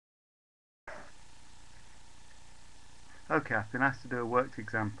Okay, I've been asked to do a worked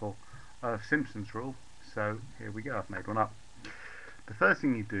example of Simpson's rule, so here we go, I've made one up. The first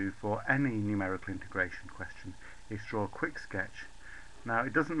thing you do for any numerical integration question is draw a quick sketch. Now,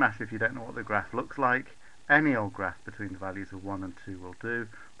 it doesn't matter if you don't know what the graph looks like. Any old graph between the values of 1 and 2 will do.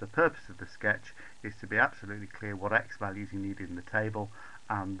 The purpose of the sketch is to be absolutely clear what x values you need in the table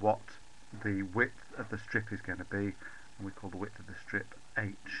and what the width of the strip is going to be, and we call the width of the strip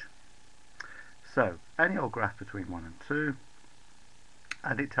h. So, any old graph between 1 and 2,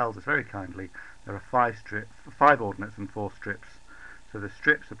 and it tells us very kindly there are 5 ordinates and 4 strips. So the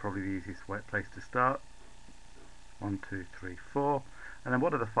strips are probably the easiest place to start. 1, 2, 3, 4. And then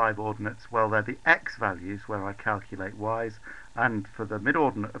what are the 5 ordinates? Well, they're the x values where I calculate y's, and for the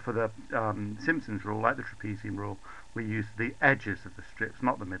Simpson's rule, like the trapezium rule, we use the edges of the strips,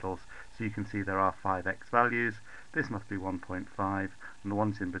 not the middles. So you can see there are 5 x values. This must be 1.5, and the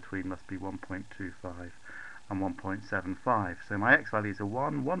ones in between must be 1.25 and 1.75. So my x values are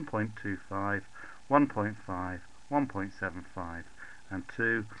 1, 1.25, 1.5, 1.75, and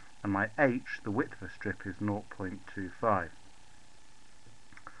 2, and my h, the width of a strip, is 0.25.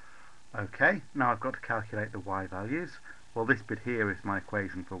 Okay, now I've got to calculate the y values. Well, this bit here is my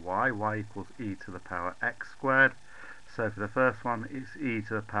equation for y equals e to the power x squared. So for the first one, it's e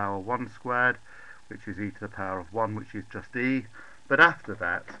to the power 1 squared, which is e to the power of 1, which is just e. But after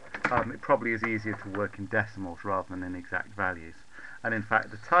that, it probably is easier to work in decimals rather than in exact values. And in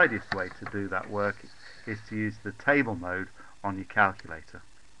fact, the tidiest way to do that work is to use the table mode on your calculator.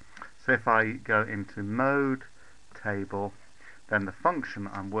 So if I go into mode, table, then the function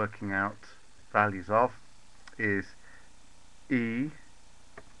I'm working out values of is e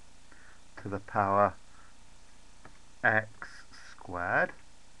to the power x squared,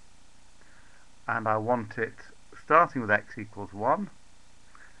 and I want it starting with x equals 1,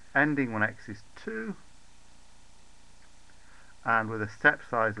 ending when x is 2, and with a step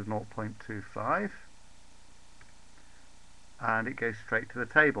size of 0.25, and it goes straight to the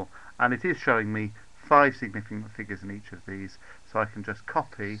table. And it is showing me 5 significant figures in each of these, so I can just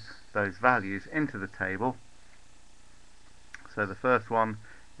copy those values into the table. So the first one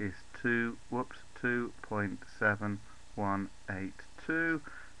is 2.7182,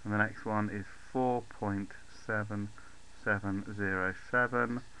 and the next one is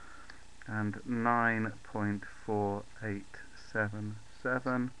 4.7707, and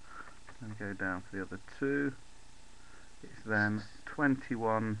 9.4877, and go down for the other two. It's then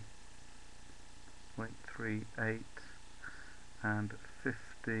 21.38 and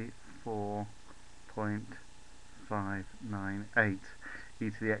 54.598. e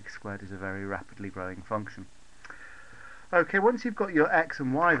to the x squared is a very rapidly growing function. Okay, once you've got your x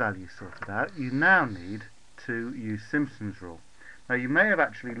and y values sorted out, you now need to use Simpson's rule. Now, you may have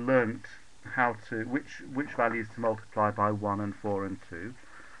actually learnt how to which values to multiply by 1 and 4 and 2,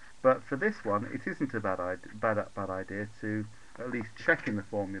 but for this one it isn't a bad idea to at least check in the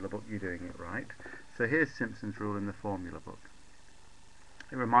formula book you're doing it right. So here's Simpson's rule in the formula book.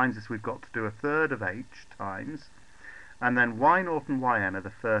 It reminds us we've got to do a third of h times, and then y0 and yn are the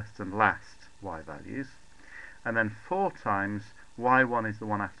first and last y values, and then 4 times y1 is the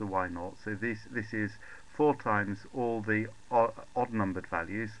one after y0, so this is 4 times all the odd numbered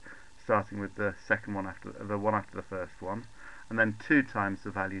values, starting with the second one after the first one, and then 2 times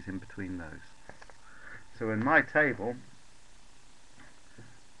the values in between those. So in my table,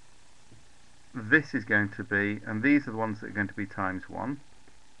 this is going to be, and these are the ones that are going to be times 1,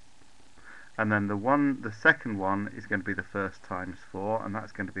 and then the second one is going to be the first times 4, and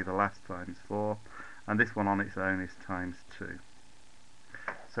that's going to be the last times 4, and this one on its own is times 2.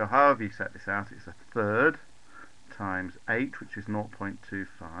 So however you set this out, it's a third times 8, which is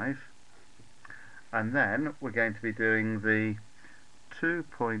 0.25, and then we're going to be doing the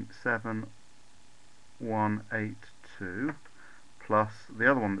 2.7182 plus the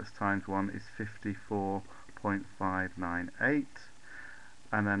other one that's times 1 is 54.598,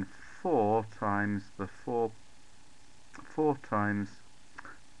 and then 4 times the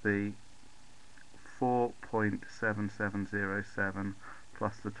 4.7707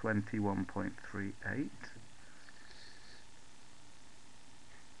 plus the 21.38,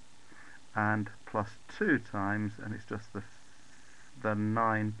 and plus 2 times, and it's just the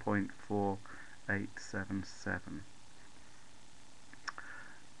 9.4877.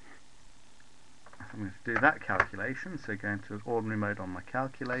 I'm going to do that calculation, so go into ordinary mode on my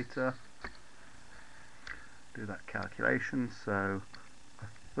calculator, do that calculation. So a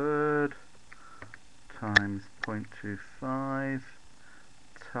third times 0.25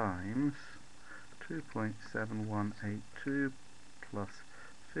 times 2.7182 plus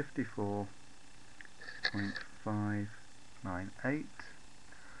 54.598 98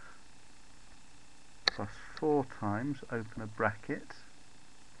 plus 4 times, open a bracket,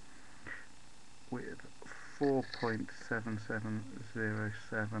 with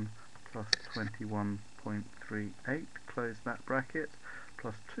 4.7707 plus 21.38, close that bracket,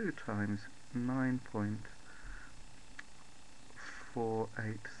 plus 2 times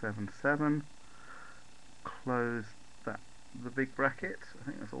 9.4877, close that, the big bracket, I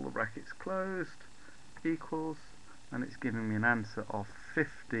think that's all the brackets closed, equals, and it's giving me an answer of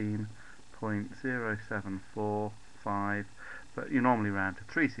 15.0745, but you normally round to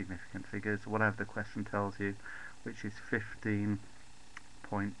 3 significant figures, whatever the question tells you, which is 15.1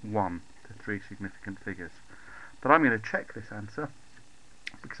 to 3 significant figures. But I'm going to check this answer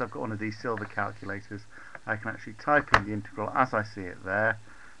because I've got one of these silver calculators. I can actually type in the integral as I see it there.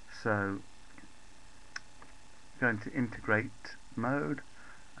 So go into integrate mode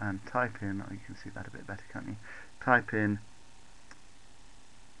and type in, oh, you can see that a bit better, can't you? Type in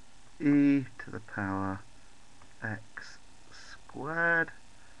e to the power x squared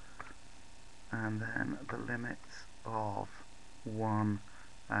and then the limits of 1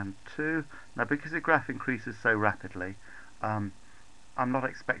 and 2. Now because the graph increases so rapidly, I'm not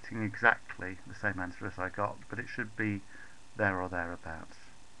expecting exactly the same answer as I got, but it should be there or thereabouts.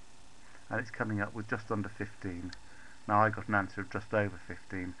 And it's coming up with just under 15. Now I got an answer of just over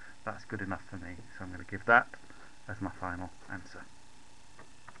 15. That's good enough for me, so I'm going to give that as my final answer.